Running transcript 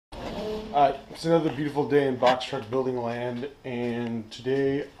It's another beautiful day in box truck building land, and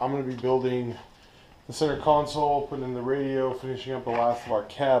today I'm going to be building the center console, putting in the radio, finishing up the last of our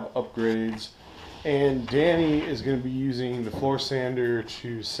cab upgrades, and Danny is going to be using the floor sander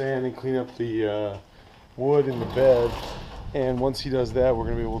to sand and clean up the wood in the bed. And once he does that, we're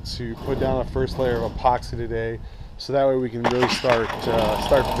going to be able to put down a first layer of epoxy today, so that way we can really start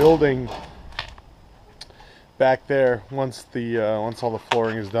building back there once all the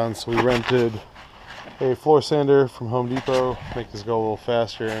flooring is done. So we rented a floor sander from Home Depot, make this go a little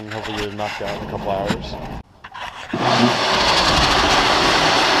faster, and hopefully get it knocked out in a couple hours.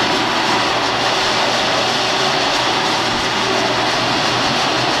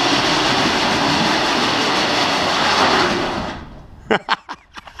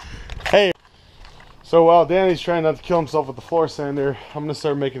 Hey, so while Danny's trying not to kill himself with the floor sander, I'm gonna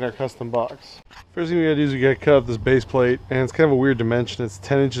start making our custom box. First thing we gotta do is we gotta cut up this base plate, and it's kind of a weird dimension. It's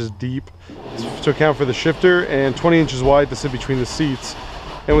 10 inches deep to account for the shifter and 20 inches wide to sit between the seats.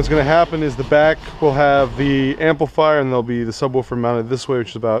 And what's gonna happen is the back will have the amplifier, and there'll be the subwoofer mounted this way,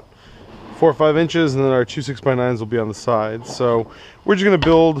 which is about 4 or 5 inches, and then our two 6x9s will be on the side. So we're just gonna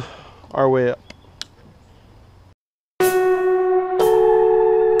build our way up.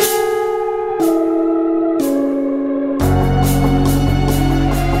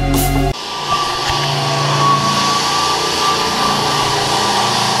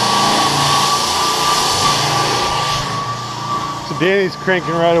 Danny's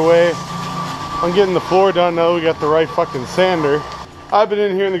cranking right away. I'm getting the floor done now that we got the right fucking sander. I've been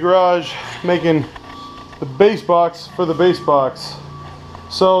in here in the garage making the base box for the base box.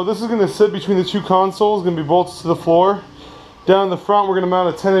 So this is going to sit between the two consoles, going to be bolts to the floor. Down in the front we're going to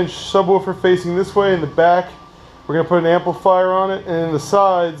mount a 10-inch subwoofer facing this way. In the back we're going to put an amplifier on it, and in the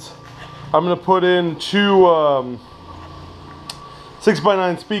sides I'm going to put in two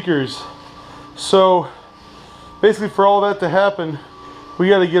 6x9 speakers. So basically, for all that to happen, we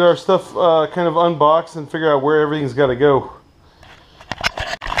got to get our stuff kind of unboxed and figure out where everything's got to go.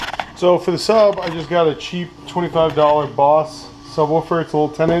 So for the sub, I just got a cheap $25 Boss subwoofer. It's a little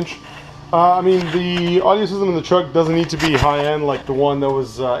 10-inch. I mean, the audio system in the truck doesn't need to be high-end like the one that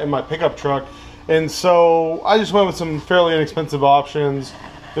was in my pickup truck, and so I just went with some fairly inexpensive options.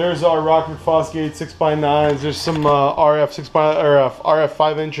 There's our Rockford Fosgate 6x9s. There's some RF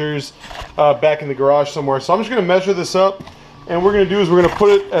 5-inchers back in the garage somewhere. So I'm just going to measure this up, and what we're going to do is we're going to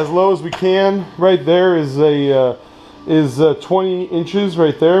put it as low as we can. Right there is 20 inches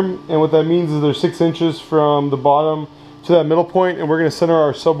right there, and what that means is there's 6 inches from the bottom to that middle point, and we're going to center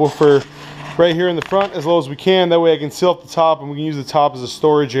our subwoofer right here in the front as low as we can. That way I can seal up the top, and we can use the top as a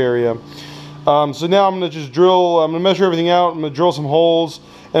storage area. So now I'm going to just drill. I'm going to measure everything out. I'm going to drill some holes,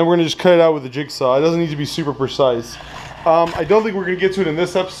 and we're going to just cut it out with a jigsaw. It doesn't need to be super precise. I don't think we're going to get to it in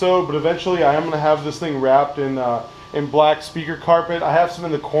this episode, but eventually I am going to have this thing wrapped in black speaker carpet. I have some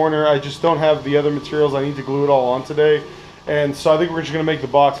in the corner. I just don't have the other materials I need to glue it all on today. And so I think we're just going to make the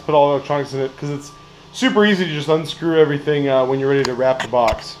box, put all the electronics in it, because it's super easy to just unscrew everything when you're ready to wrap the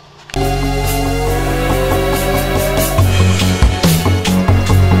box.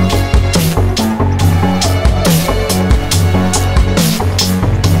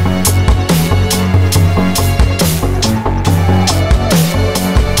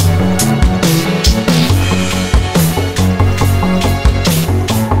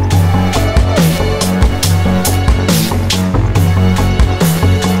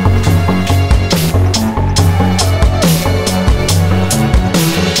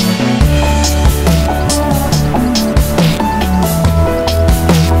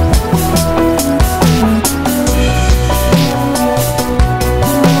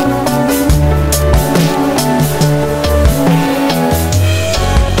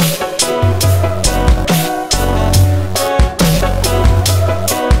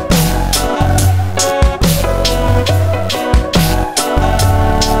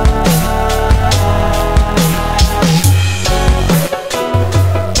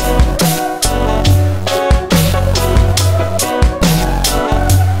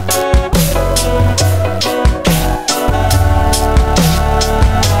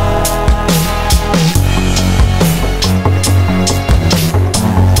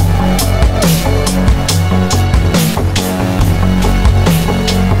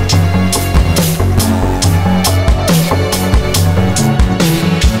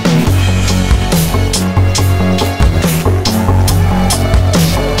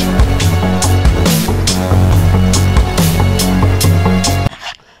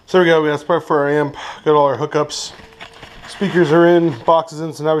 So there we go, we got a part for our amp, got all our hookups. Speakers are in, boxes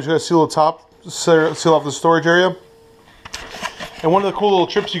in, so now we just gotta seal the top, seal off the storage area. And one of the cool little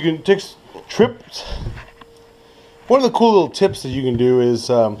tips you can One of the cool little tips that you can do is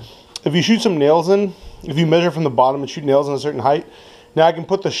if you shoot some nails in, if you measure from the bottom and shoot nails in a certain height, now I can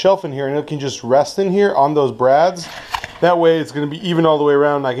put the shelf in here and it can just rest in here on those brads. That way it's going to be even all the way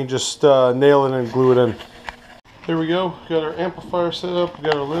around. I can just nail it and glue it in. There we go. Got our amplifier set up. We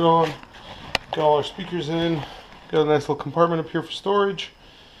got our lid on. Got all our speakers in. Got a nice little compartment up here for storage.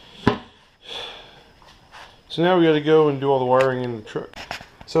 So now we got to go and do all the wiring in the truck.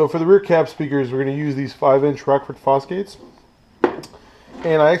 So for the rear cab speakers, we're going to use these 5-inch Rockford Fosgates.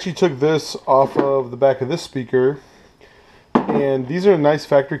 And I actually took this off of the back of this speaker. And these are nice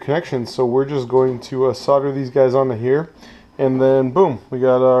factory connections, so we're just going to solder these guys onto here. And then boom, we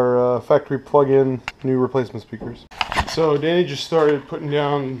got our factory plug-in new replacement speakers. So Danny just started putting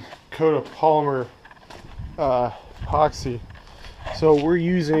down a coat of polymer epoxy. So we're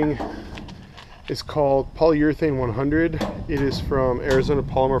using, it's called Polyurethane 100. It is from Arizona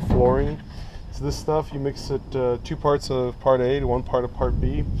Polymer Flooring. So this stuff, you mix it 2 parts of part A to 1 part of part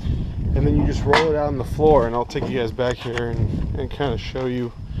B, and then you just roll it out on the floor. And I'll take you guys back here and kind of show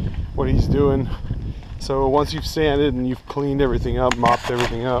you what he's doing. So once you've sanded and you've cleaned everything up, mopped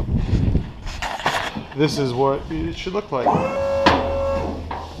everything up, this is what it should look like.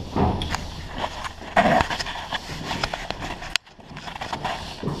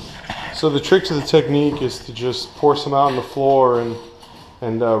 So the trick to the technique is to just pour some out on the floor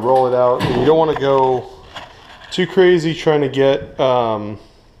and roll it out. And you don't want to go too crazy trying to get a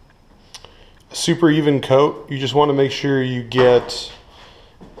super even coat. You just want to make sure you get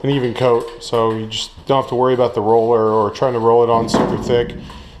an even coat, so you just don't have to worry about the roller or trying to roll it on super thick.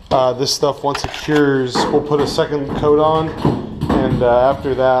 This stuff, once it cures, we'll put a second coat on, and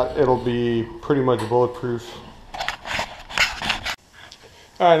after that it'll be pretty much bulletproof.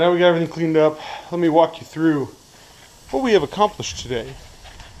 Alright, now we got everything cleaned up. Let me walk you through what we have accomplished today.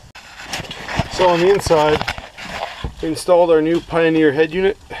 So on the inside, we installed our new Pioneer head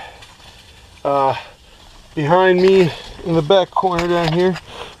unit. Behind me in the back corner down here,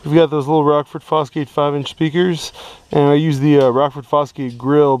 we've got those little Rockford Fosgate 5-inch speakers, and I used the Rockford Fosgate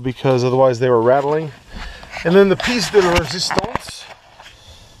grill because otherwise they were rattling. And then the piece de resistance,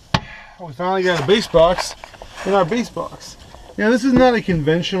 we finally got a bass box in our bass box. Now this is not a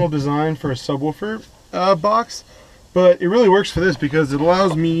conventional design for a subwoofer box, but it really works for this because it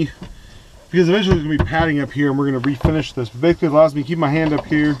allows me, because eventually there's going to be padding up here and we're going to refinish this, but basically it allows me to keep my hand up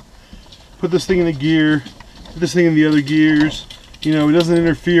here, put this thing in the gear, put this thing in the other gears. You know, it doesn't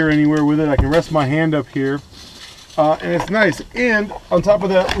interfere anywhere with it. I can rest my hand up here, and it's nice. And on top of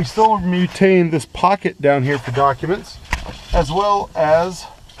that, we still retain this pocket down here for documents, as well as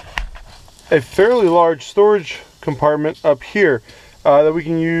a fairly large storage compartment up here that we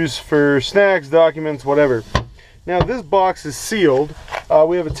can use for snacks, documents, whatever. Now this box is sealed.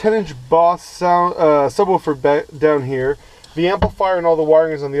 We have a 10-inch Boss sound subwoofer down here. The amplifier and all the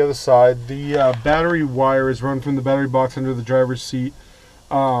wiring is on the other side. The battery wire is run from the battery box under the driver's seat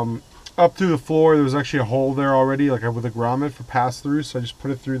up through the floor. There was actually a hole there already, like with a grommet for pass-through, so I just put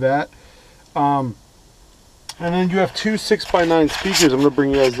it through that. And then you have 2 6x9 speakers. I'm going to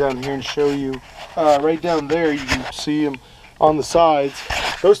bring you guys down here and show you. Right down there, you can see them on the sides.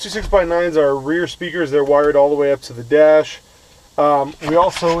 Those 2 6x9s are rear speakers. They're wired all the way up to the dash. We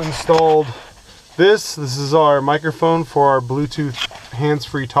also installed this is our microphone for our Bluetooth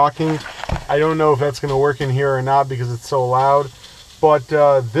hands-free talking. I don't know if that's going to work in here or not because it's so loud, but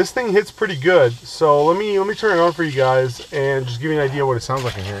this thing hits pretty good. So let me turn it on for you guys and just give you an idea what it sounds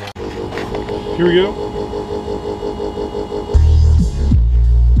like in here now. Here we go.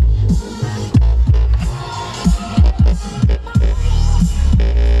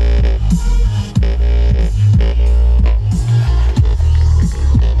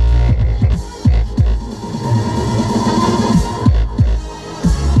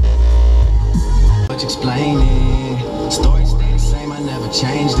 Explaining story stay the same, I never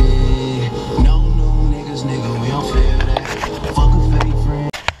changed it. No new niggas, nigga, we don't feel that. Fuck a fake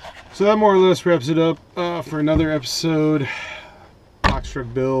friend. So that more or less wraps it up for another episode. Box truck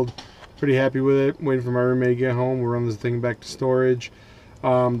build. Pretty happy with it. Waiting for my roommate to get home. We'll run this thing back to storage. The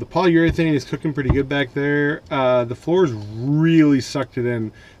polyurethane is cooking pretty good back there. The floors really sucked it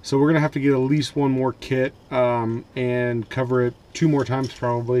in, so we're gonna have to get at least one more kit and cover it 2 more times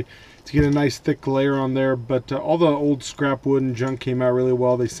probably to get a nice thick layer on there. But all the old scrap wood and junk came out really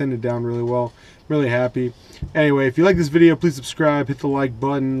well. They sanded down really well. Really happy. Anyway, if you like this video, please subscribe, hit the like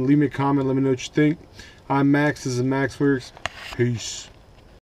button, leave me a comment, let me know what you think. I'm Max, this is MaksWerks. Peace.